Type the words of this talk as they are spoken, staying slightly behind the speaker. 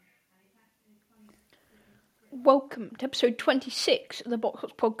welcome to episode 26 of the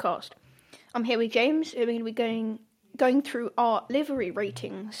Boxbox Podcast. I'm here with James, and we're going to be going through our livery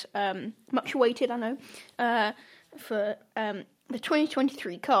ratings, much awaited, I know, for the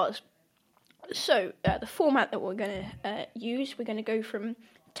 2023 cars. So, the format that we're going to use, we're going to go from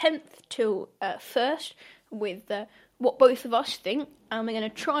 10th till 1st with what both of us think, and we're going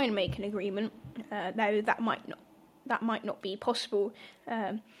to try and make an agreement. Now, that might not be possible.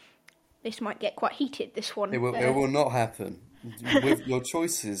 This might get quite heated, this one. It will not happen. With your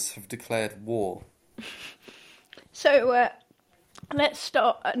choices have declared war. So, let's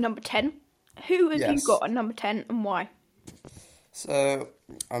start at number 10. Who have you Yes. got at number 10 and why? So,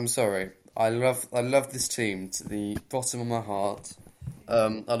 I'm sorry. I love this team to the bottom of my heart.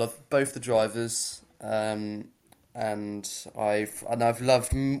 I love both the drivers, and I've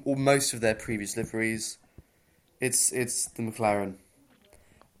loved most of their previous liveries. It's the McLaren.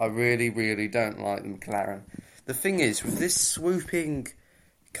 I really, really don't like the McLaren. The thing is, with this swooping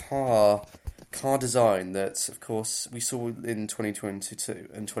car design that, of course, we saw in 2022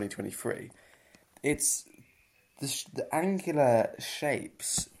 and 2023, it's the angular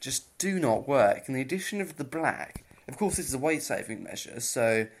shapes just do not work. And the addition of the black, of course, this is a weight-saving measure,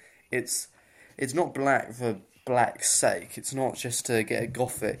 so it's not black for black's sake. It's not just to get a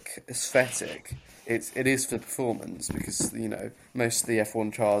gothic aesthetic. It is for performance because most of the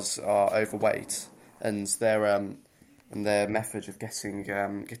F1 cars are overweight, and their method of getting a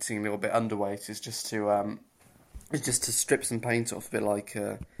little bit underweight is just to strip some paint off, a bit like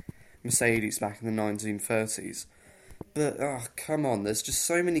Mercedes back in the 1930s. But come on, there's just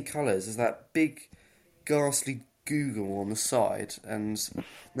so many colours. There's that big ghastly Google on the side, and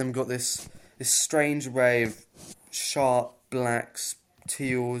then we've got this strange array of sharp blacks,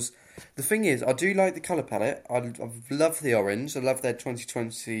 teals. The thing is, I do like the colour palette. I love the orange. I love their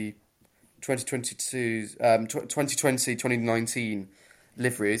 2020, 2019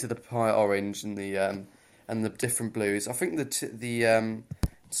 liveries of the papaya orange and the different blues. I think the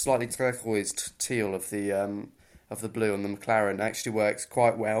slightly turquoise teal of the blue on the McLaren actually works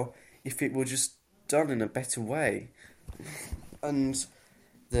quite well if it were just done in a better way. And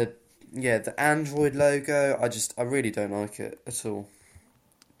the Android logo, I really don't like it at all.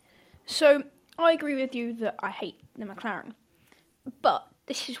 So, I agree with you that I hate the McLaren. But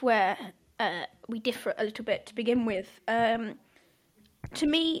this is where we differ a little bit to begin with. To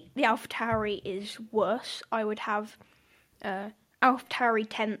me, the AlphaTauri is worse. I would have AlphaTauri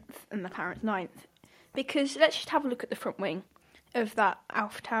 10th and McLaren's 9th. Because let's just have a look at the front wing of that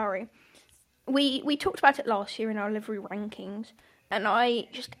AlphaTauri. We talked about it last year in our livery rankings, and I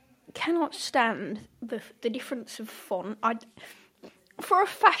just cannot stand the difference of font. For a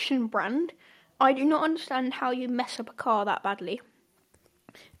fashion brand, I do not understand how you mess up a car that badly.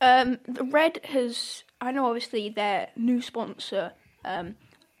 The red has, I know obviously their new sponsor,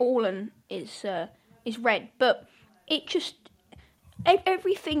 Orlan, is red, but it just,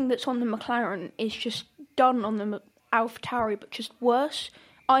 everything that's on the McLaren is just done on the AlphaTauri, but just worse.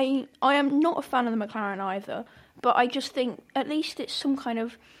 I am not a fan of the McLaren either, but I just think at least there's some kind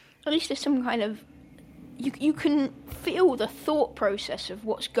of you can feel the thought process of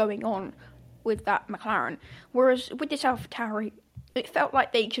what's going on with that McLaren. Whereas with this AlphaTauri, it felt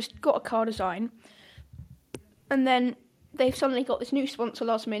like they just got a car design, and then they've suddenly got this new sponsor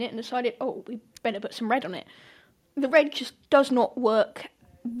last minute and decided, we better put some red on it. The red just does not work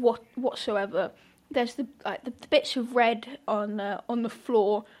whatsoever. There's the bits of red on the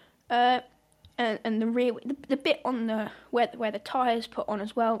floor, and the rear, the bit on the where the tyres put on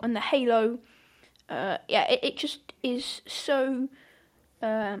as well, and the halo. It just is so.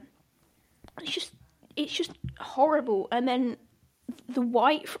 It's just horrible. And then the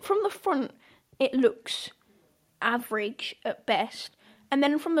white from the front, it looks average at best. And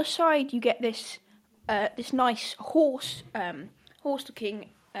then from the side, you get this nice horse-looking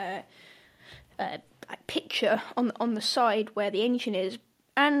picture on the side where the engine is,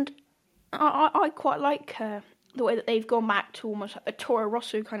 and I quite like the way that they've gone back to almost like the Toro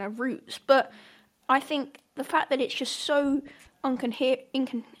Rosso kind of roots, but I think the fact that it's just so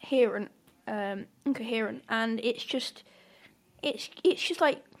incoherent, and it's just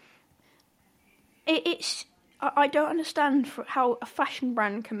like it's. I don't understand how a fashion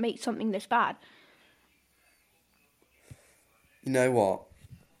brand can make something this bad. You know what?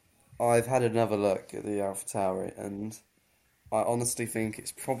 I've had another look at the AlphaTauri, and I honestly think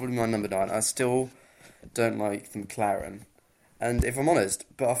it's probably my number 9. I still don't like the McLaren. And if I'm honest,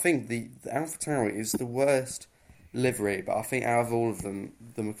 but I think the AlphaTauri is the worst livery, but I think out of all of them,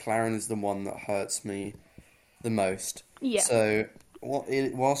 the McLaren is the one that hurts me the most. Yeah. So,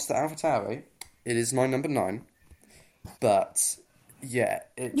 whilst the AlphaTauri, it is my number 9, But yeah,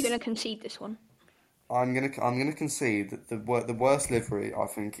 You're going to concede this one. I'm gonna concede that the worst livery I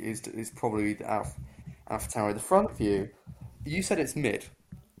think is probably the AlphaTauri. The front view, you said it's mid.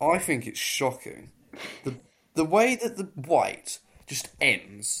 I think it's shocking. The the way that the white just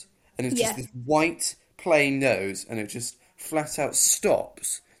ends and it's just Yeah. this white plain nose and it just flat out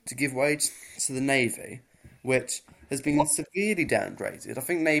stops to give way to the navy, which has been severely downgraded. I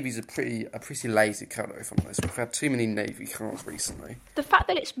think navy's a pretty lazy colour, if I'm honest. We've had too many navy cars recently. The fact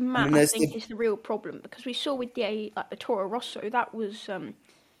that it's matte, I there's think, is the real problem, because we saw with the Toro Rosso, that was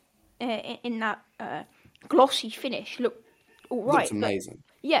in that glossy finish looked all right. Looked amazing.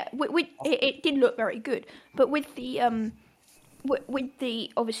 Yeah, it did look very good, but with the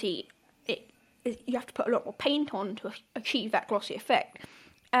obviously you have to put a lot more paint on to achieve that glossy effect,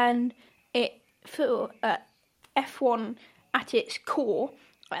 and it for F1 at its core.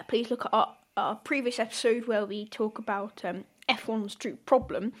 Please look at our previous episode where we talk about F1's true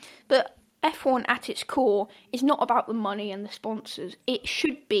problem, but F1 at its core is not about the money and the sponsors. It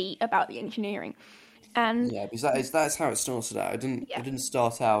should be about the engineering. And yeah, because that's how it started out. It didn't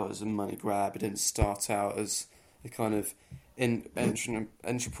start out as a money grab. It didn't start out as a kind of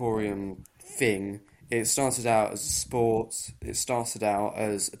entrepreneurial thing. It started out as a sport. It started out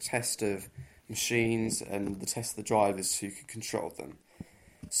as a test of machines and the test of the drivers who could control them.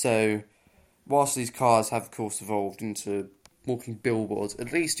 So, whilst these cars have, of course, evolved into walking billboards,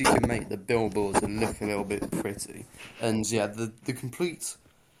 at least you can make the billboards look a little bit pretty. And yeah, the complete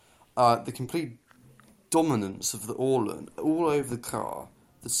dominance of the Orlan all over the car,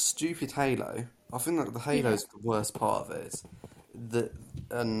 the stupid halo. I think that the halo is the worst part of it.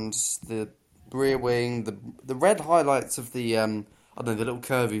 And the rear wing, the red highlights of the I don't know, the little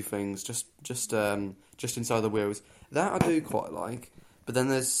curvy things just inside the wheels. That I do quite like. But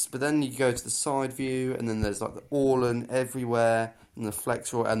then you go to the side view, and then there's like the Orlan everywhere, and the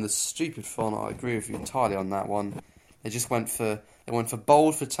flexor and the stupid font. I agree with you entirely on that one. They went for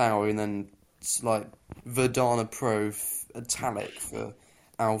bold for Tauri, and then like Verdana Pro Italic for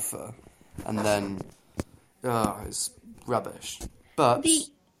Alpha, and then it's rubbish. But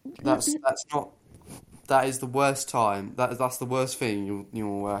that is the worst time. That's the worst thing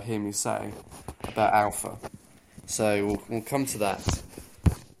you'll hear me say about Alpha. So we'll come to that.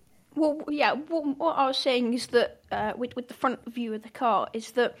 Well, yeah. What I was saying is that with the front view of the car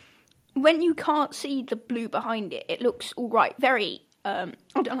is that when you can't see the blue behind it, it looks all right. Very. I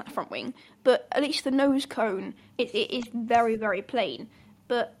don't like the front wing, but at least the nose cone it is very, very plain.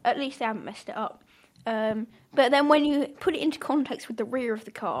 But at least they haven't messed it up. But then when you put it into context with the rear of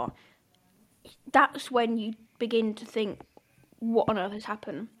the car, that's when you begin to think, what on earth has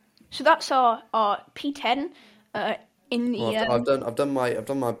happened? So that's our P10 in the. Well, I've done my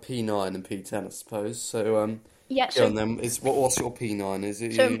P9 and P10, I suppose. So yeah. So and then what's your P9? Is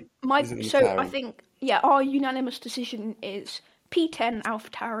it so my is it so McLaren? I think our unanimous decision is P10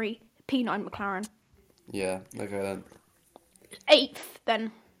 AlphaTauri, P9 McLaren. Yeah. Okay then. 8th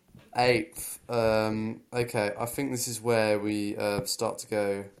then. 8th. Okay, I think this is where we start to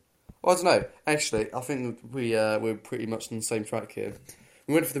go. Well, I don't know. Actually, I think we're pretty much on the same track here.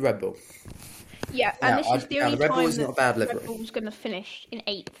 We went for the Red Bull. Yeah, and this is the only the Red Bull time is not a bad livery. Red Bull's going to finish in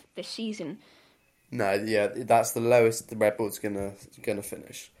 8th this season. No, yeah, that's the lowest the Red Bull's gonna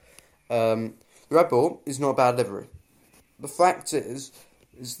finish. The Red Bull is not a bad livery. The fact is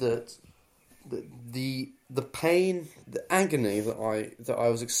that the pain, the agony that I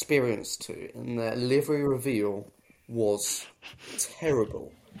was experienced to in their livery reveal was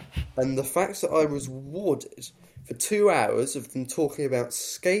terrible. And the fact that I was rewarded for 2 hours of them talking about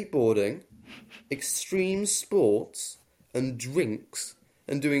skateboarding, extreme sports, and drinks,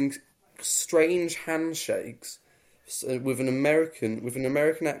 and doing strange handshakes with an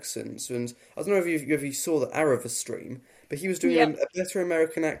American accent. And I don't know if you saw the Arava stream, but he was doing a better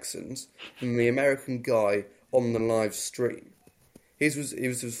American accent than the American guy on the live stream. His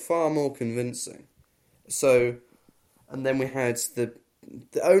was far more convincing. So, and then we had the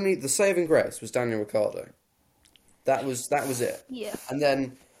saving grace was Daniel Ricciardo. That was it. Yeah. And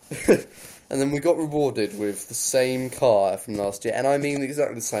then we got rewarded with the same car from last year, and I mean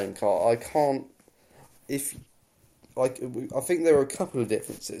exactly the same car. I think there are a couple of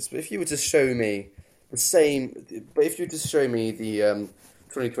differences, but if you were to show me the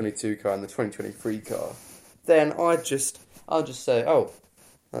 2022 car and the 2023 car, then I'd just say, oh,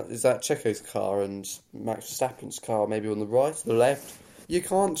 is that Checo's car and Max Verstappen's car maybe on the right or the left? You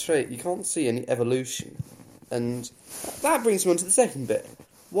can't see any evolution, and that brings me on to the second bit.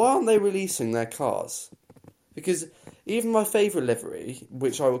 Why aren't they releasing their cars? Because even my favourite livery,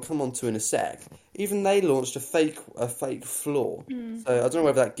 which I will come on to in a sec, even they launched a fake floor. So I don't know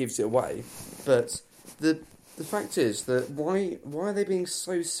whether that gives it away, but the fact is that why are they being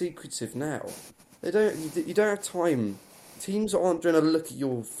so secretive now? You don't have time. Teams aren't going to look at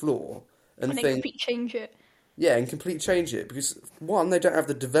your floor and And they think, completely change it. yeah, and completely change it because one, they don't have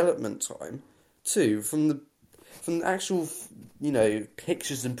the development time. Two, from the actual,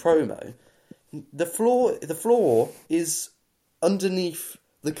 pictures and promo, the floor is underneath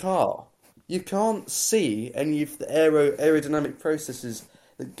the car. You can't see any of the aerodynamic processes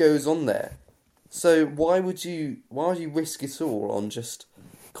that goes on there. So why would you risk it all on just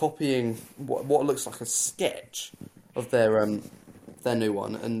copying what looks like a sketch of their new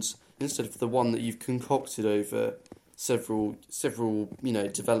one, and instead of the one that you've concocted over several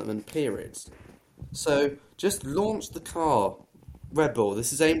development periods? So just launch the car, Red Bull.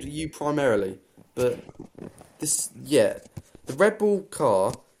 This is aimed at you primarily, but the Red Bull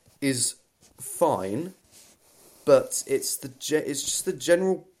car is fine, but it's just the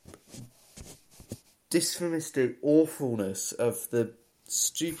general dysphonistic awfulness of the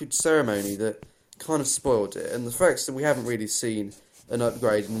stupid ceremony that kind of spoiled it, and the fact that we haven't really seen an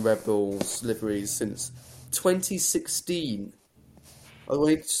upgrade in Red Bull's liveries since 2016. I've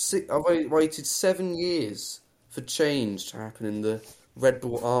waited 7 years for change to happen in the Red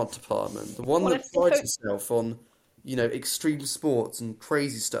Bull art department. The one that prides itself on, extreme sports and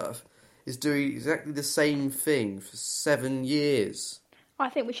crazy stuff, is doing exactly the same thing for 7 years. I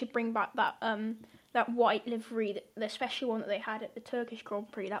think we should bring back that white livery, the special one that they had at the Turkish Grand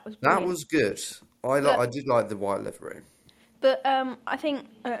Prix. That was brilliant. That was good. I did like the white livery. But I think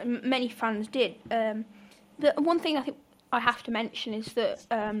many fans did. The one thing I think I have to mention is that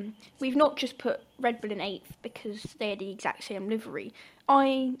we've not just put Red Bull in 8th because they had the exact same livery.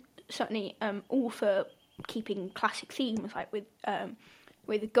 I certainly am all for keeping classic themes, like with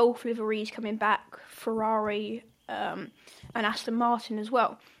the Golf liveries coming back, Ferrari and Aston Martin as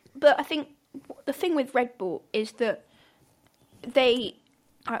well. But I think the thing with Red Bull is that they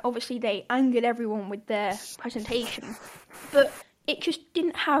angered everyone with their presentation, but it just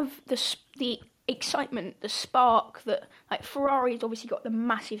didn't have the excitement, the spark that, like, Ferrari's obviously got the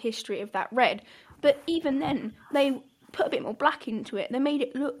massive history of that red, but even then they put a bit more black into it. They made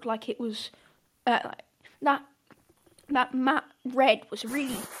it look like it was that matte red was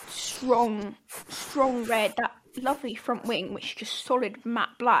really strong red, that lovely front wing which is just solid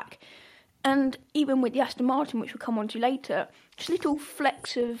matte black. And even with the Aston Martin, which we'll come on to later, just little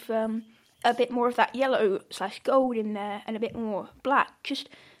flecks of a bit more of that yellow/gold in there and a bit more black.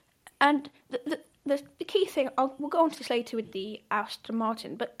 And the key thing, we'll go on to this later with the Aston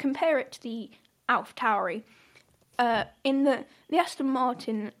Martin, but compare it to the AlphaTauri. In the Aston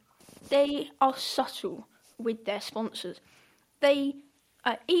Martin, they are subtle with their sponsors. They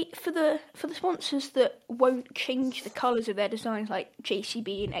for the sponsors that won't change the colours of their designs, like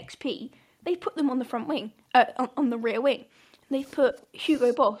JCB and XP, they put them on the front wing, on the rear wing. They've put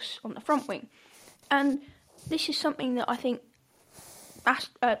Hugo Boss on the front wing, and this is something that I think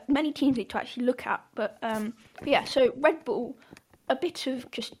many teams need to actually look at. But yeah, so Red Bull, a bit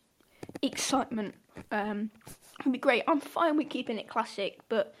of just excitement would be great. I'm fine with keeping it classic,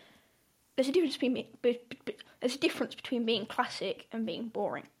 but there's a difference between being classic and being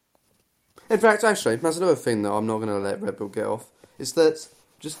boring. In fact, actually, there's another thing that I'm not going to let Red Bull get off. Is that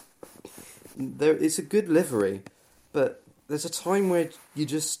it's a good livery, but there's a time where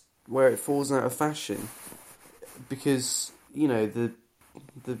it falls out of fashion, because the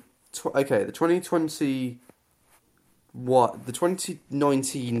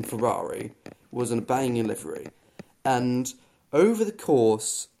 2019 Ferrari was a banging livery, and over the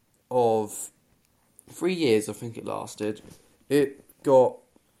course of 3 years, I think it lasted, it got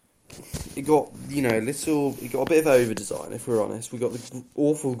a bit of over design, if we're honest. We got the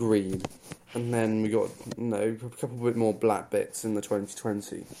awful green, and then we got a couple bit more black bits in the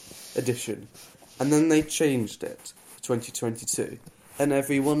 2020 edition, and then they changed it for 2022, and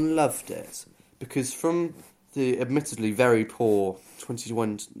everyone loved it, because from the admittedly very poor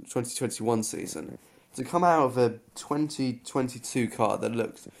 2021 season to come out of a 2022 car that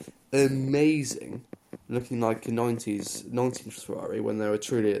looked amazing, looking like a 90s Ferrari when they were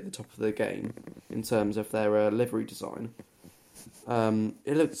truly at the top of their game in terms of their livery design.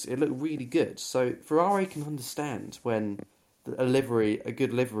 It looked really good. So Ferrari can understand when a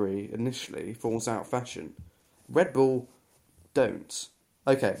good livery initially falls out of fashion. Red Bull don't.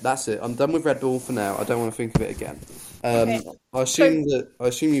 Okay, that's it. I'm done with Red Bull for now. I don't want to think of it again. Okay. I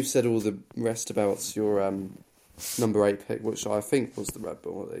assume you've said all the rest about your number 8 pick, which I think was the Red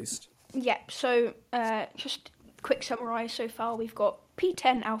Bull at least. Yeah. So just quick summarise. So far, we've got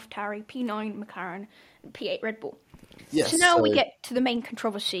P10 AlphaTauri, P9 McLaren, and P8 Red Bull. Yes. So now we get to the main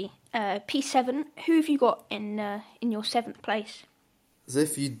controversy. P7. Who have you got in your 7th place? As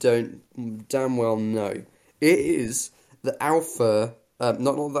if you don't damn well know, it is the Alpha.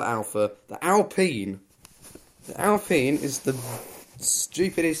 Not the Alpha. The Alpine. The Alpine is the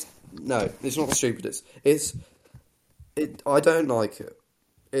stupidest. No, it's not the stupidest. I don't like it.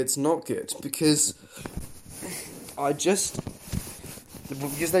 It's not good because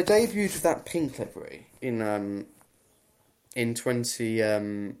because they debuted with that pink livery in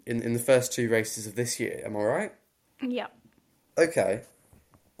the first 2 races of this year. Am I right? Yeah. Okay.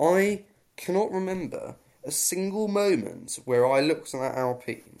 I cannot remember a single moment where I looked at that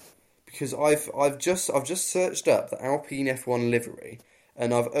Alpine because I've just searched up the Alpine F1 livery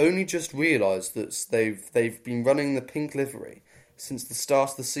and I've only just realised that they've been running the pink livery since the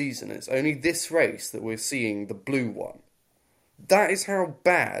start of the season. It's only this race that we're seeing the blue one. That is how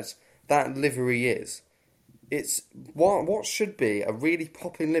bad that livery is. It's what should be a really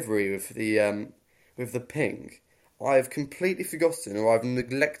popping livery with the pink. I've completely forgotten, or I've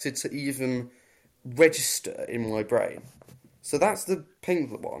neglected to even register in my brain. So that's the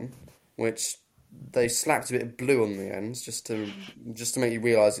pink one, which they slapped a bit of blue on the ends just to make you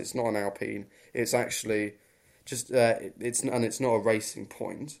realise it's not an Alpine. It's actually it's not a racing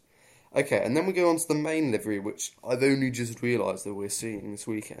point. Okay, and then we go on to the main livery, which I've only just realised that we're seeing this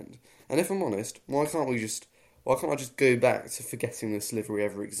weekend. And if I'm honest, why can't I just go back to forgetting this livery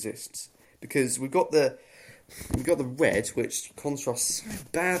ever exists? Because we've got the red, which contrasts so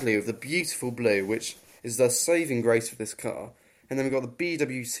badly with the beautiful blue, which is the saving grace of this car. And then we've got the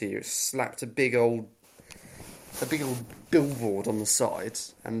BWT, which slapped a big old billboard on the side.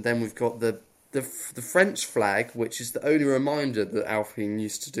 And then we've got the French flag, which is the only reminder that Alpine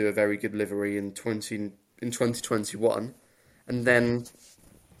used to do a very good livery in 2021. And then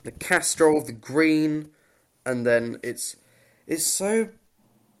the Castrol, the green, and then it's so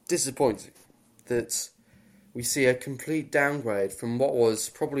disappointing that we see a complete downgrade from what was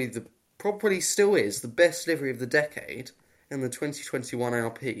probably still is the best livery of the decade in the 2021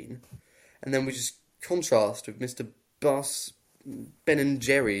 Alpine, and then we just contrast with Mr. Ben and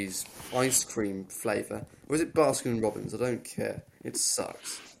Jerry's ice cream flavour. Or is it Baskin Robbins? I don't care. It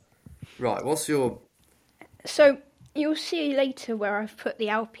sucks. Right, what's your... So, you'll see later where I've put the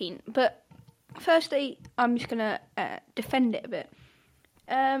Alpine, but firstly, I'm just going to defend it a bit.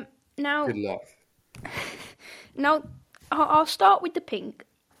 Now... Good luck. Now, I'll start with the pink.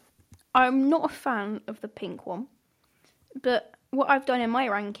 I'm not a fan of the pink one, but what I've done in my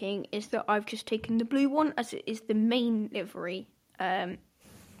ranking is that I've just taken the blue one as it is the main livery,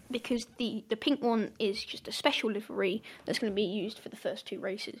 because the pink one is just a special livery that's going to be used for the first 2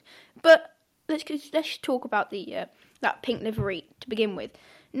 races. But let's talk about that pink livery to begin with.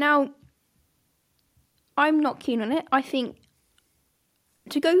 Now, I'm not keen on it. I think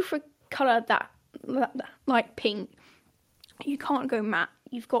to go for a colour that like pink, you can't go matte.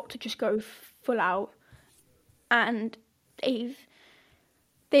 You've got to just go full out, and they've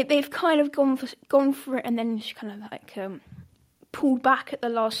kind of gone for it, and then just kind of like pulled back at the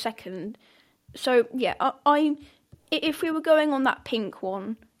last second. So yeah, if we were going on that pink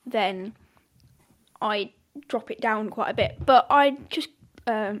one, then I'd drop it down quite a bit. But I'd just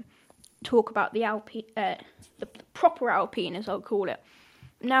talk about the Alpine, the proper Alpine, as I'll call it.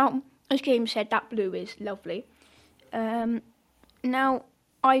 Now, as James said, that blue is lovely. Now,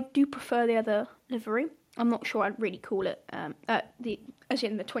 I do prefer the other livery. I'm not sure I'd really call it as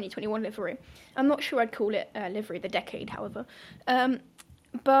in the 2021 livery. I'm not sure I'd call it livery of the decade, however.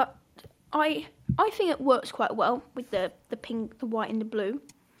 But I think it works quite well with the pink, the white, and the blue.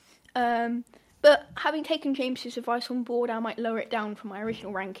 But having taken James's advice on board, I might lower it down from my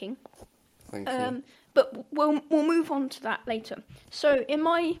original ranking. Thank you. But we'll move on to that later. So in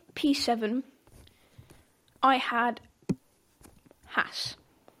my P7, I had Haas.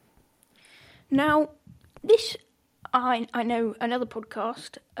 Now, this I know another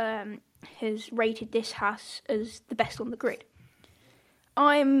podcast has rated this Haas as the best on the grid.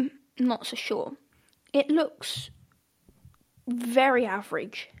 I'm not so sure. It looks very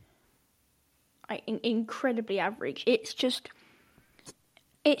average, incredibly average. I just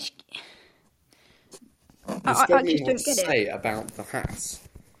don't get it. Say about the Haas,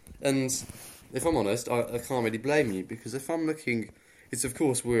 and if I'm honest, I can't really blame you, because if I'm looking, it's of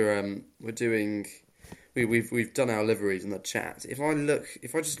course we've done our liveries in the chat. If I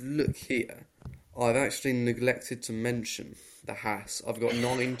just look here, I've actually neglected to mention the Haas. I've got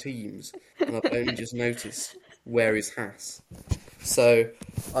 9 teams, and I've only just noticed where is Haas. So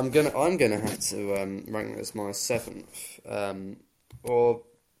I'm gonna have to rank it as my 7th. or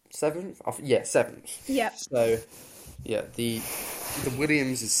 7th. Yeah, 7th. Yeah. So, yeah, the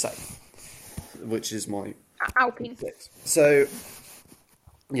Williams is safe, which is my Alpine. six. So,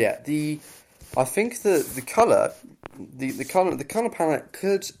 yeah, I think the color, the color palette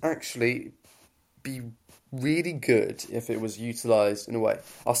could actually be really good if it was utilized in a way.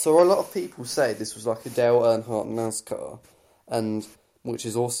 I saw a lot of people say this was like a Dale Earnhardt NASCAR, and which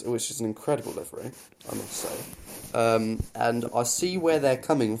is an incredible livery, I must say. And I see where they're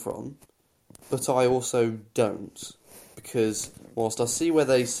coming from, but I also don't, because whilst I see where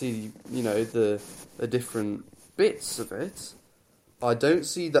they see, the different bits of it, I don't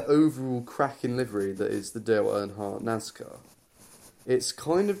see the overall cracking livery that is the Dale Earnhardt NASCAR. It's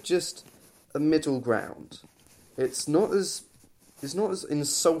kind of just a middle ground. It's not as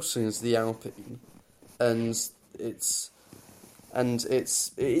insulting as the Alpine, and it's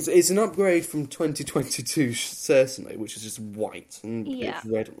an upgrade from 2022 certainly, which is just white and a bit of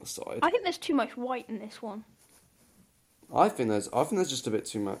red on the side. I think there's too much white in this one. I think there's just a bit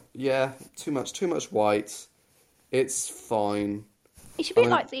too much. Yeah, too much white. It's fine. It's a bit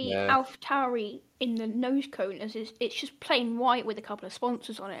like the AlphaTauri in the nose cone, as it's just plain white with a couple of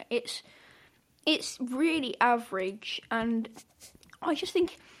sponsors on it. It's really average, and I just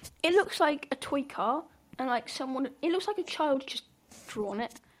think it looks like a toy car, and it looks like a child just drawn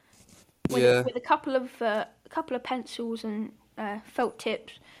it with a couple of pencils and felt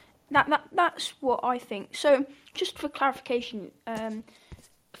tips. That's what I think. So, just for clarification,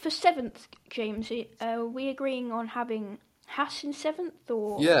 for 7th, James, are we agreeing on having Haas in 7th,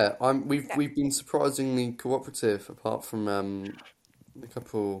 or? Yeah, we've been surprisingly cooperative, apart from a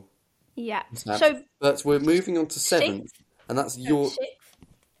couple. Yeah. But we're moving on to 7th, and that's your. 6th.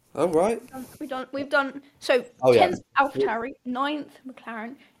 Oh right. We've done. So 10th AlphaTauri, 9th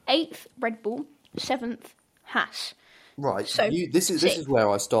McLaren, 8th Red Bull, 7th Haas. Right. So this is where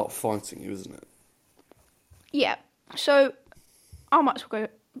I start fighting you, isn't it? Yeah. So I might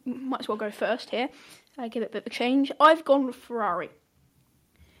as well go first here. Give it a bit of a change. I've gone with Ferrari.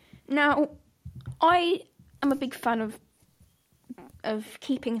 Now, I am a big fan of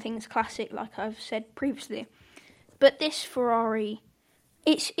keeping things classic, like I've said previously. But this Ferrari,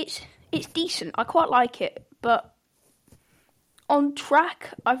 it's decent. I quite like it, but on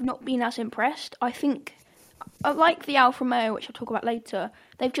track, I've not been as impressed. I think, like the Alfa Romeo, which I'll talk about later,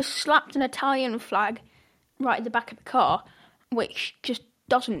 they've just slapped an Italian flag right at the back of the car, which just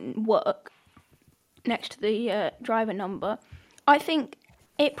doesn't work next to the driver number. I think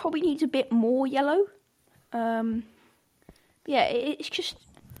it probably needs a bit more yellow. It's just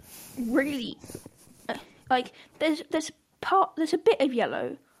really there's a bit of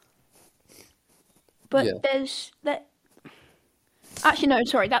yellow, but there's that. Actually, no,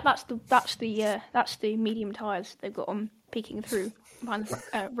 sorry. That's the medium tyres they've got on peeking through behind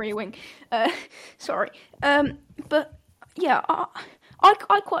the rear wing. Sorry, but yeah, I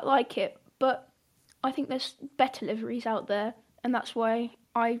quite like it, but I think there's better liveries out there, and that's why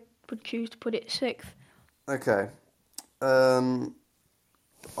I would choose to put it 6th. Okay. The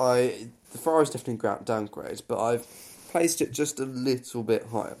Ferrari's definitely downgrade, but I've placed it just a little bit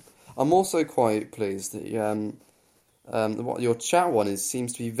higher. I'm also quite pleased that what your chat one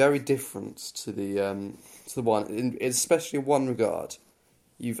seems to be very different to the one, especially in one regard.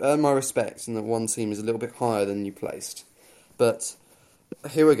 You've earned my respect, and the one team is a little bit higher than you placed. But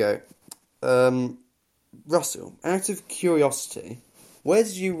here we go. Russell, out of curiosity, where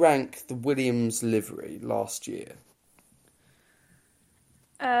did you rank the Williams livery last year?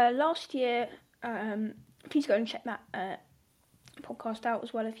 Last year, please go and check that podcast out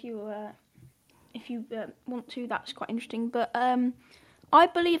as well if you want to. That's quite interesting. But I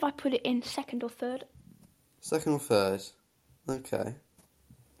believe I put it in 2nd or 3rd. 2nd or 3rd. Okay.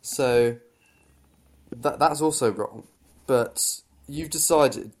 So that's also wrong. But you've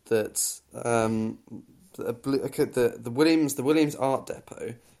decided that the Williams Art Depot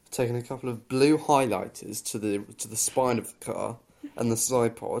have taken a couple of blue highlighters to the spine of the car and the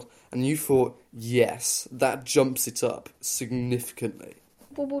side pod, and you thought, yes, that jumps it up significantly.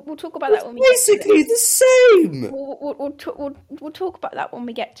 We'll talk about that when we basically get to it. The same. We'll talk about that when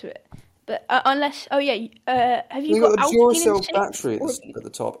we get to it. But unless, have you got a Duracell battery at the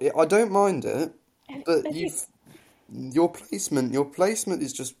top? I don't mind it, but your placement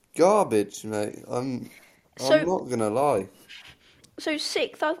is just garbage, mate. I'm not gonna lie. So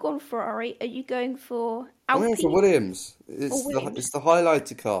 6th, I've gone Ferrari. Are you going for I'm Alpine? going for Williams. It's the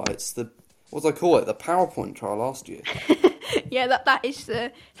highlighter car. It's the, what do I call it? The PowerPoint car last year. Yeah, that is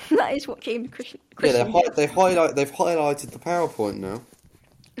what James Christian. Yeah, they've highlighted the PowerPoint now.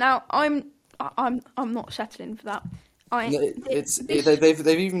 Now I'm not settling for that. They've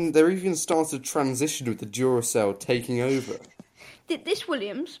even started a transition with the Duracell taking over. This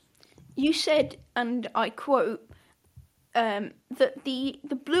Williams, you said, and I quote, that the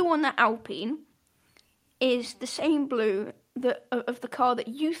blue on that Alpine is the same blue of the car that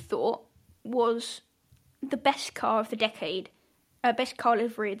you thought was the best car of the decade, best car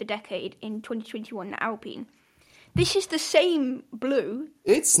livery of the decade in 2021, the Alpine. This is the same blue.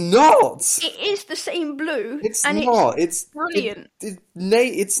 It's not. It is the same blue. It's and not. It's brilliant.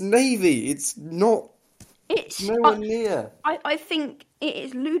 It's navy. It's not. It's nowhere near. I think it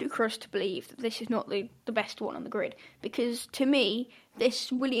is ludicrous to believe that this is not the best one on the grid, because to me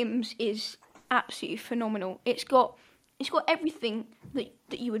this Williams is absolutely phenomenal. It's got everything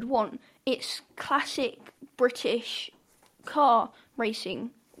that you would want. It's classic British car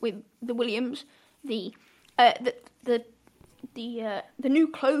racing with the Williams. The new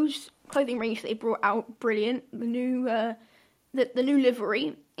clothing range that they brought out, brilliant. The new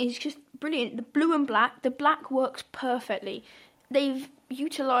livery is just brilliant. The blue and black, the black works perfectly. They've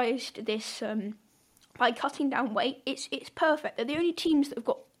utilised this by cutting down weight. It's perfect. They're the only team that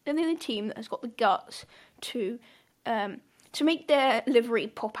has got the guts to make their livery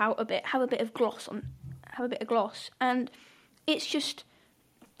pop out a bit, have a bit of gloss, and it's just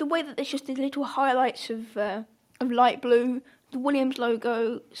the way that there's just these little highlights of light blue, the Williams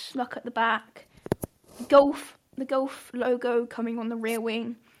logo snuck at the back, the Golf logo coming on the rear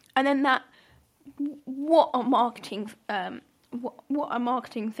wing, and then that what a marketing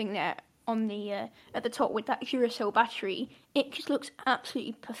thing there on the at the top with that Duracell battery. It just looks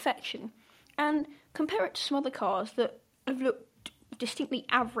absolutely perfection. And compare it to some other cars that have looked distinctly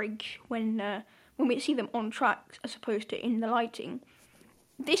average when we see them on track as opposed to in the lighting.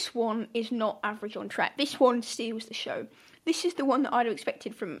 This one is not average on track. This one steals the show. This is the one that I'd have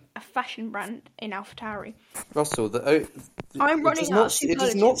expected from a fashion brand in AlphaTauri. Russell, I'm running out of superlatives. It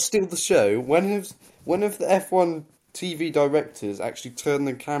does not steal the show. When have the F1 TV directors actually turned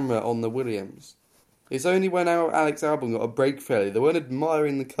the camera on the Williams? It's only when Alex Albon got a brake failure. They weren't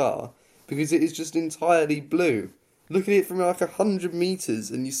admiring the car because it is just entirely blue. Look at it from like 100 metres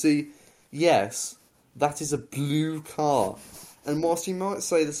and you see, yes, that is a blue car. And whilst you might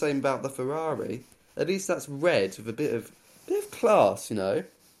say the same about the Ferrari, at least that's red with a bit of class, you know.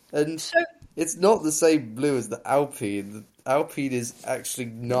 And so, it's not the same blue as the Alpine. The Alpine is actually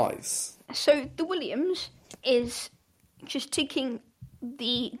nice. So the Williams is just taking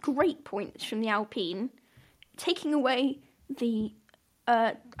the great points from the Alpine, taking away the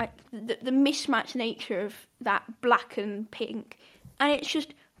mismatched nature of that black and pink, and it's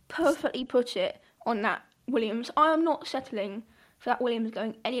just perfectly put it on that Williams. I am not settling for that Williams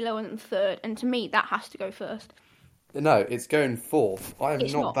going any lower than third, and to me that has to go first. No, it's going fourth. I am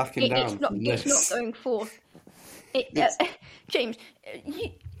not backing down from this. It's not going fourth. James,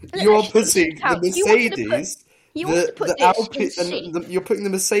 you're putting the Mercedes, you're putting the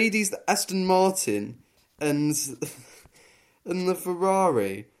Mercedes, the Aston Martin, and the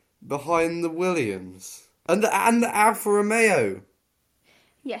Ferrari behind the Williams and the Alfa Romeo.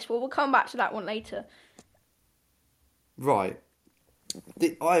 Yes, well, we'll come back to that one later. Right.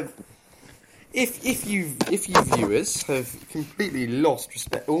 If you viewers have completely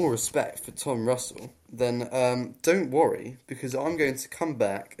lost all respect for Tom Russell, then don't worry, because I'm going to come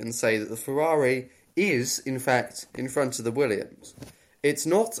back and say that the Ferrari is, in fact, in front of the Williams. It's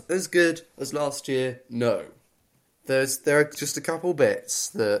not as good as last year, no. There are just a couple bits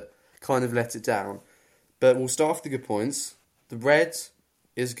that kind of let it down. But we'll start with the good points. The red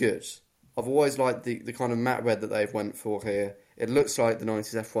is good. I've always liked the kind of matte red that they've went for here. It looks like the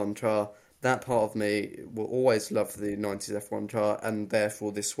 90s F1 car. That part of me will always love the 90s F1 car, and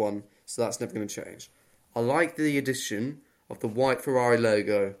therefore this one, so that's never going to change. I like the addition of the white Ferrari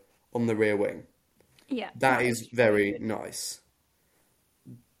logo on the rear wing. Yeah. That is very nice.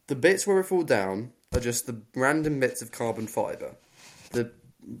 The bits where it fall down are just the random bits of carbon fibre. The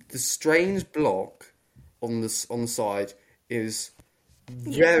strange block on the side is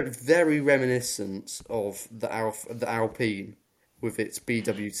very reminiscent of the Alpine with its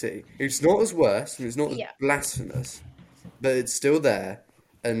BWT. It's not as worse, and it's not as blasphemous, but it's still there,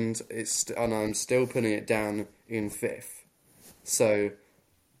 and I'm still putting it down in fifth. So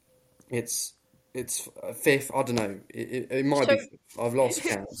it's fifth. I don't know. It might be fifth. I've lost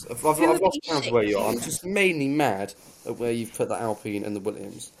count. I've lost count of where you are. I'm just mainly mad at where you've put the Alpine and the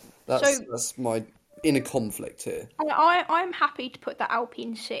Williams. That's my inner conflict here. I'm happy to put the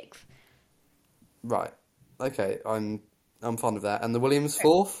Alpine sixth. Right. Okay. I'm fond of that. And the Williams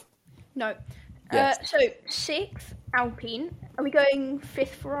fourth? No. Yes. So sixth Alpine. Are we going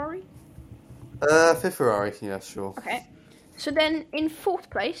fifth Ferrari? Fifth Ferrari, yeah, sure. Okay. So then in fourth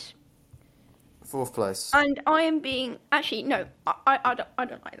place, Fourth place. and I am being actually no, I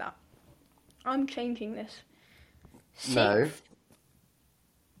don't like that. I'm changing this. No.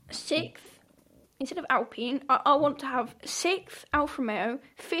 Sixth, instead of Alpine, I want to have sixth Alfa Romeo,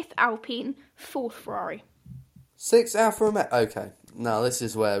 fifth Alpine, fourth Ferrari. Sixth Alfa Romeo. Okay. Now this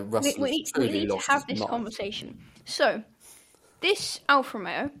is where Russell We truly need to lost have his this mind. conversation. So, this Alfa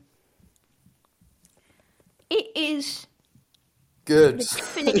Romeo, it is Good. the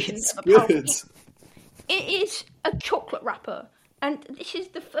definition It's of a power good. unit. It is a chocolate wrapper, and this is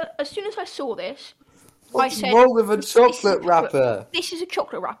the first. As soon as I saw this, What's I said, wrong with a "This is chocolate wrapper?" This is a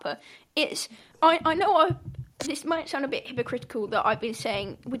chocolate wrapper. It's. I know. This might sound a bit hypocritical that I've been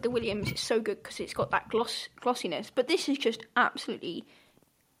saying with the Williams it's so good because it's got that glossiness, but this is just absolutely.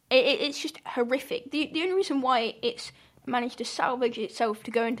 It's just horrific. The only reason why it's managed to salvage itself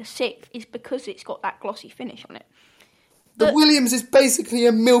to go into sixth is because it's got that glossy finish on it. The But- Williams is basically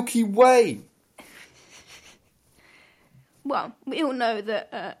a Milky Way. Well, we all know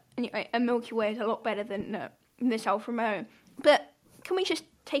that anyway, a Milky Way is a lot better than this Alfa Romeo. But can we just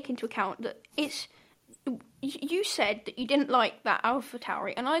take into account that it's... You said that you didn't like that Alpha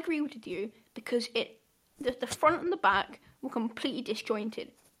Tauri, and I agree with you because the front and the back were completely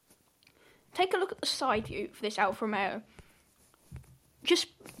disjointed. Take a look at the side view for this Alfa Romeo. Just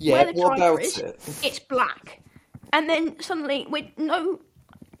Yeah, where the what driver about is, it? it's black. And then suddenly, with no...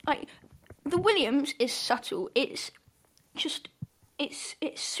 Like, the Williams is subtle. It's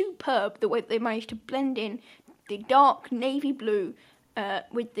superb the way they managed to blend in the dark navy blue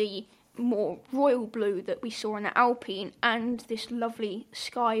with the more royal blue that we saw in the Alpine and this lovely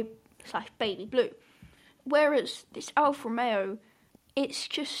sky/baby blue. Whereas this Alfa Romeo, it's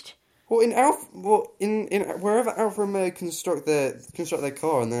just... Well, in wherever Alfa Romeo construct their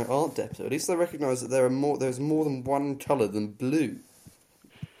car and their art depot, at least they recognise that there's more than one colour than blue.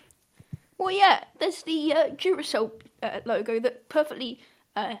 Well, yeah, there's the Duracell logo that perfectly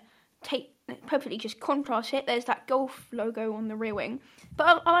just contrasts it. There's that Golf logo on the rear wing.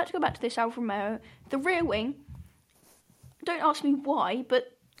 But I like to go back to this Alfa Romeo. The rear wing, don't ask me why,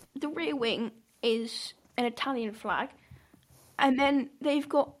 but the rear wing is an Italian flag. And then they've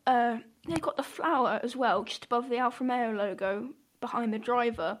got the flower as well, just above the Alfa Romeo logo, behind the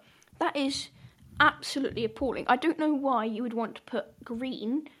driver. That is absolutely appalling. I don't know why you would want to put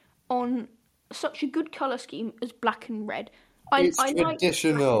green on such a good colour scheme as black and red. It's I like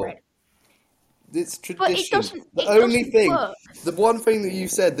traditional. black and red. It's But tradition. it doesn't. The It only doesn't thing, work. the one thing that you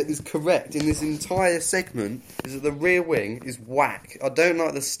said that is correct in this entire segment is that the rear wing is whack. I don't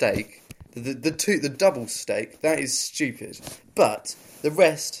like the stake, the double stake. That is stupid. But the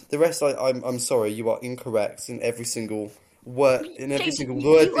rest, I'm sorry, you are incorrect in every single word, James,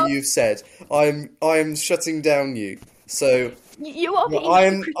 that you've said. I'm shutting down you. So You are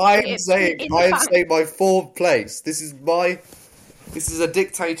being I'm saying in the fact- my fourth place. This is a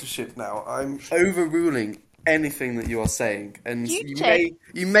dictatorship now. I'm overruling anything that you are saying, and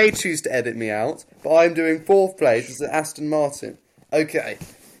you may choose to edit me out, but I'm doing fourth place as Aston Martin. Okay,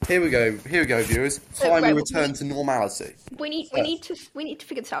 here we go, viewers. Finally return to normality. We need to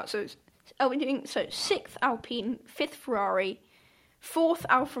figure this out. So, are we doing sixth Alpine, fifth Ferrari, fourth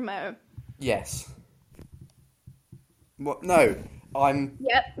Alfa Romeo? Yes. What? No, I'm.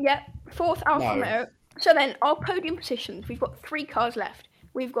 Yep. Fourth Alfa No. Romeo. So then, our podium positions, we've got 3 cars left.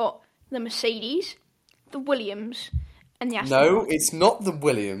 We've got the Mercedes, the Williams, and the Aston No, Martin. it's not the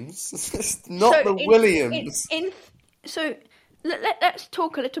Williams. It's not the Williams. So let's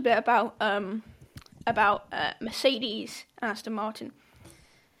talk a little bit about Mercedes and Aston Martin.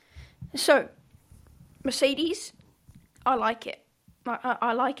 So, Mercedes, I like it.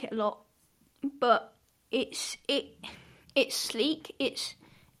 I like it a lot, but it's sleek.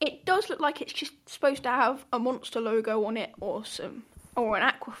 It does look like it's just supposed to have a Monster logo on it or an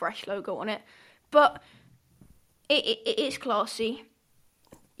Aquafresh logo on it, but it is classy.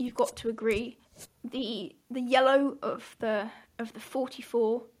 You've got to agree. The yellow of the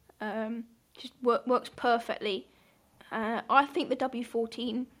 44 just works perfectly. I think the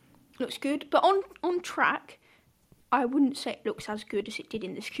W14 looks good, but on track, I wouldn't say it looks as good as it did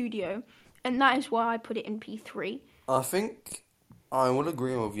in the studio, and that is why I put it in P3. I think I will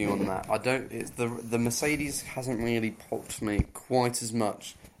agree with you on that. The Mercedes hasn't really popped me quite as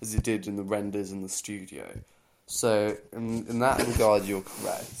much as it did in the renders in the studio. So in that regard, you're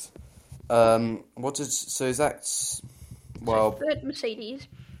correct. Is that well? So third Mercedes,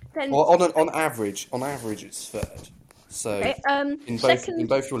 then Well, on average, it's third. So okay, in second,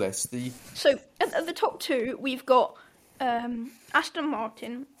 both your lists, So at the top 2, we've got Aston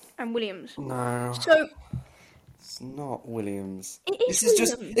Martin and Williams. No, So it's not Williams. it is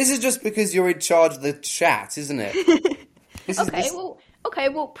Williams. This is just because you're in charge of the chat, isn't it?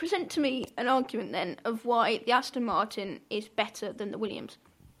 Well, present to me an argument then of why the Aston Martin is better than the Williams.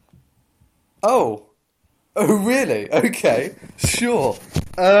 Oh, really? Okay, sure.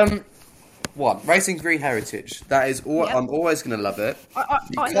 One, Racing Green Heritage. That is all. Yep. I'm always going to love it. I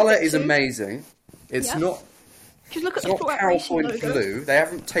The love colour it is too. amazing. It's Yep. not. Just look at It's the not Flat Racing PowerPoint logo. blue. They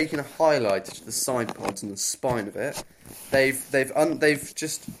haven't taken a highlighter to the side pods and the spine of it. They've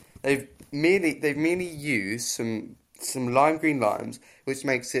merely used some lime green limes, which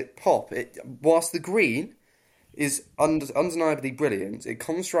makes it pop. Whilst the green is undeniably brilliant, it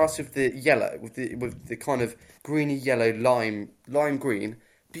contrasts with the yellow, with the kind of greeny yellow lime green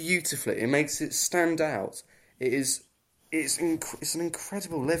beautifully. It makes it stand out. It's an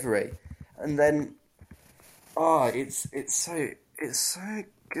incredible livery, and then it's so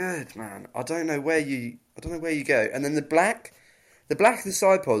good, man. I don't know where you go. And then the black of the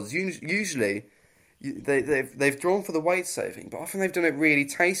side pods usually. They've drawn for the weight saving, but often they've done it really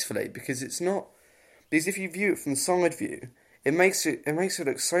tastefully because it's not. Because if you view it from the side view, it makes it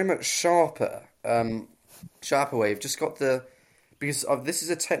look so much sharper. Sharper way. You've just got because this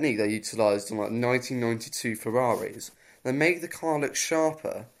is a technique they utilised on like 1992 Ferraris. They make the car look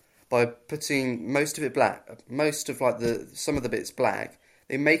sharper by putting most of it black, some of the bits black.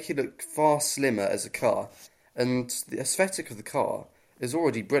 They make it look far slimmer as a car, and the aesthetic of the car is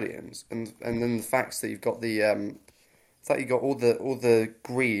already brilliant, and then the fact that you've got all the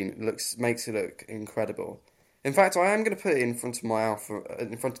green makes it look incredible. In fact, I am going to put it in front of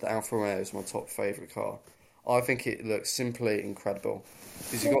the Alfa Romeo as my top favourite car. I think it looks simply incredible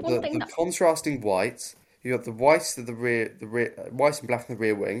because you've got the contrasting white, you've got the white of the rear, white and black in the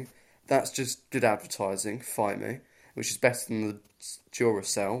rear wing. That's just good advertising. Fight me, which is better than the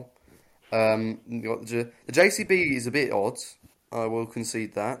Duracell. You got the JCB is a bit odd. I will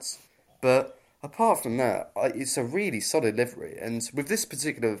concede that. But apart from that, it's a really solid livery. And with this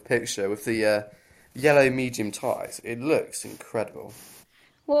particular picture, with the yellow medium tyres, it looks incredible.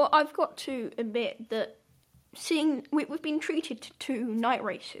 Well, I've got to admit that we've been treated to two night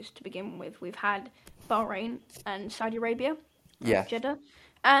races to begin with. We've had Bahrain and Saudi Arabia, Jeddah.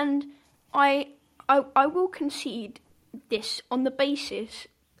 And I will concede this on the basis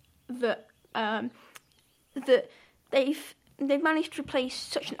that that they've managed to replace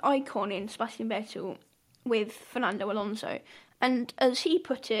such an icon in Sebastian Vettel with Fernando Alonso, and as he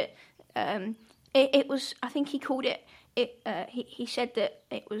put it, it was, I think he called it. He said that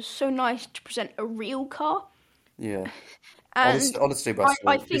it was so nice to present a real car. Yeah. And honestly, Russell,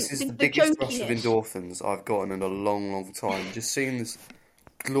 I think this is the the biggest rush of jokiness- endorphins I've gotten in a long, long time. Just seeing this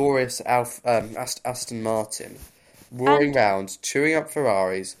glorious Aston Martin roaring round, chewing up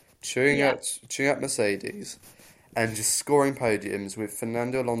Ferraris, chewing up Mercedes, and just scoring podiums with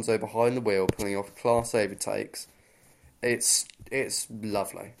Fernando Alonso behind the wheel, pulling off class overtakes. It's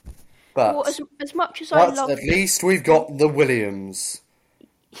lovely. But well, as much as I love, at least we've got the Williams.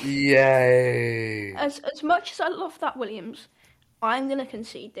 Yay! As much as I love that Williams, I'm going to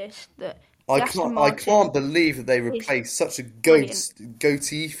concede this that I Aston Martin can't believe that they replaced such a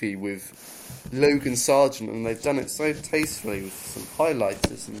goatee with Logan Sargent, and they've done it so tastefully with some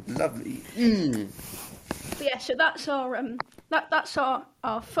highlighters and lovely. But yeah, so that's our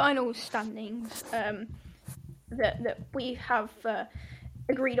our final standings that we have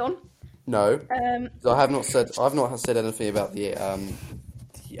agreed on. No, I've not said anything about the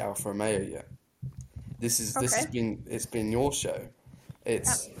Alfa Romeo yet. This has been your show.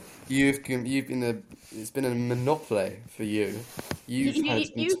 It's it's been a monopoly for you.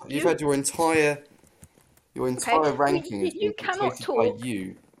 You've had your entire rankings. You cannot talk. By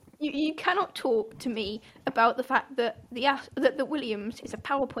you. You cannot talk to me about the fact that the Williams is a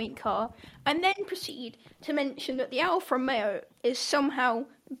PowerPoint car, and then proceed to mention that the Alfa Romeo is somehow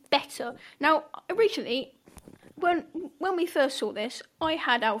better. Now, originally, when we first saw this, I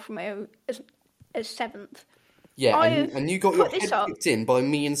had Alfa Romeo as seventh. Yeah, and you got your head kicked in by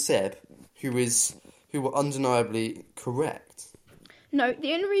me and Seb, who were undeniably correct. No,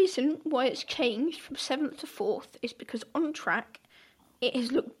 the only reason why it's changed from seventh to fourth is because on track it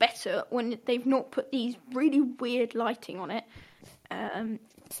has looked better when they've not put these really weird lighting on it.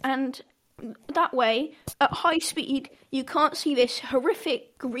 And that way, at high speed, you can't see this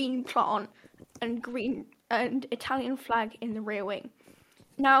horrific green plant and Italian flag in the rear wing.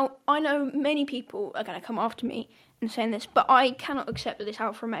 Now, I know many people are going to come after me and saying this, but I cannot accept that this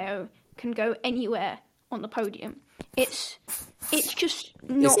Alfa Romeo can go anywhere on the podium. It's just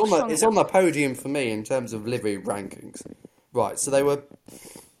not it's on the podium for me in terms of livery rankings. Right, so they were.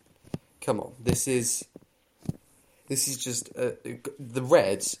 Come on, this is just the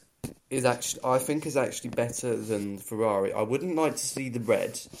red is actually, I think, is actually better than Ferrari. I wouldn't like to see the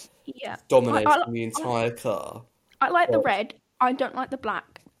red dominating the entire car. I like the red. I don't like the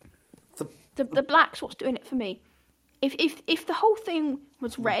black. The black's what's doing it for me. If the whole thing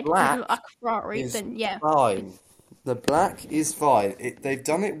was red and looked like a Ferrari, then yeah. Fine. The black is fine. They've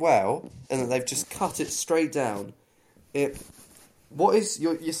done it well, and they've just cut it straight down. You're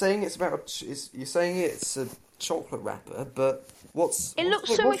saying it's about? You're saying it's a chocolate wrapper, but what's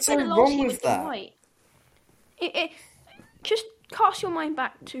so much better wrong with with that? White. It just cast your mind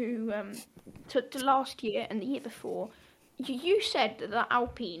back to last year and the year before. You said that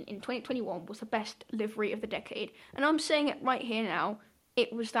Alpine in 2021 was the best livery of the decade, and I'm saying it right here now.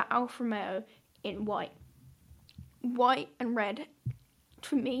 It was that Alfa Romeo in white. White and red,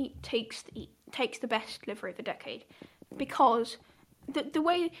 for me, takes the best livery of the decade, because the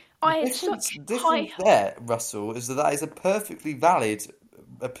way I had such high there, Russell, is that is a perfectly valid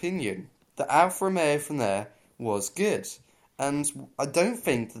opinion. The Alfa Romeo from there was good, and I don't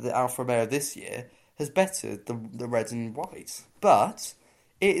think that the Alfa Romeo this year has bettered the red and white, but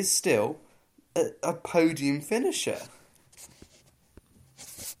it is still a podium finisher.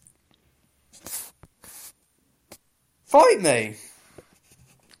 Fight me!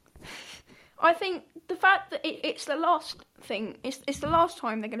 I think the fact that it's the last thing, it's the last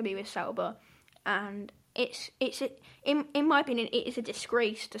time they're going to be with Sauber, and in my opinion, it is a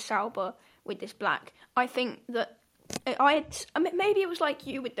disgrace to Sauber with this black. I think that maybe it was like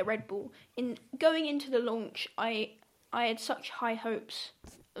you with the Red Bull. In going into the launch, I had such high hopes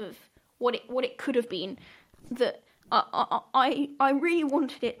of what it could have been, that I really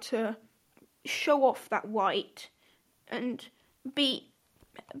wanted it to show off that white and be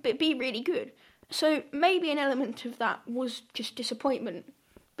really good. So maybe an element of that was just disappointment.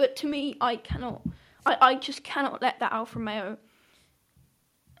 But to me, I just cannot let that Alfa Romeo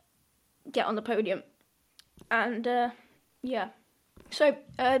get on the podium. And yeah, so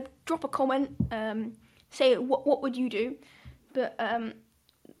drop a comment, say what would you do, but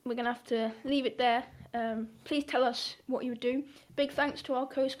we're gonna have to leave it there. Please tell us what you would do. Big thanks to our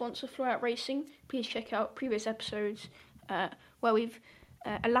co-sponsor Fluout Racing. Please check out previous episodes where we've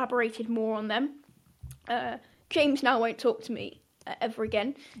elaborated more on them. James now won't talk to me ever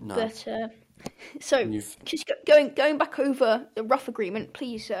again, no. But so just going back over the rough agreement.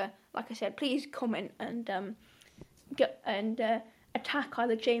 Please, like I said, please comment and attack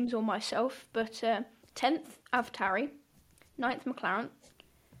either James or myself. But 10th AvTari, 9th McLaren,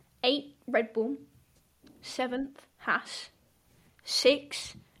 8th Red Bull, 7th Haas,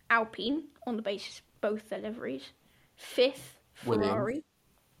 6th Alpine on the basis of both their liveries, 5th Ferrari,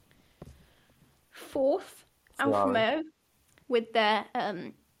 4th Alfa Romeo with their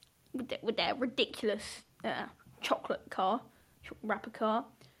ridiculous chocolate wrapper car,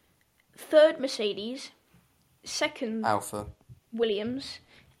 3rd Mercedes, 2nd Alpha Williams,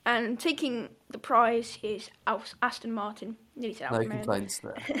 and taking the prize is Aston Martin. Nearly said Alfa Romeo. No complaints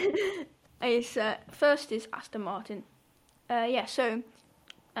there. First is Aston Martin. So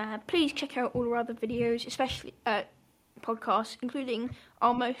please check out all our other videos, especially podcasts, including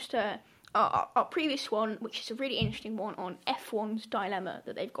our previous one, which is a really interesting one on F1's dilemma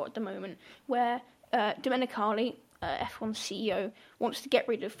that they've got at the moment, where Domenicali, F1's CEO, wants to get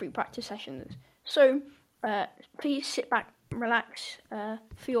rid of free practice sessions. So please sit back and relax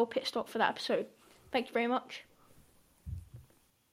for your pit stop for that episode. Thank you very much.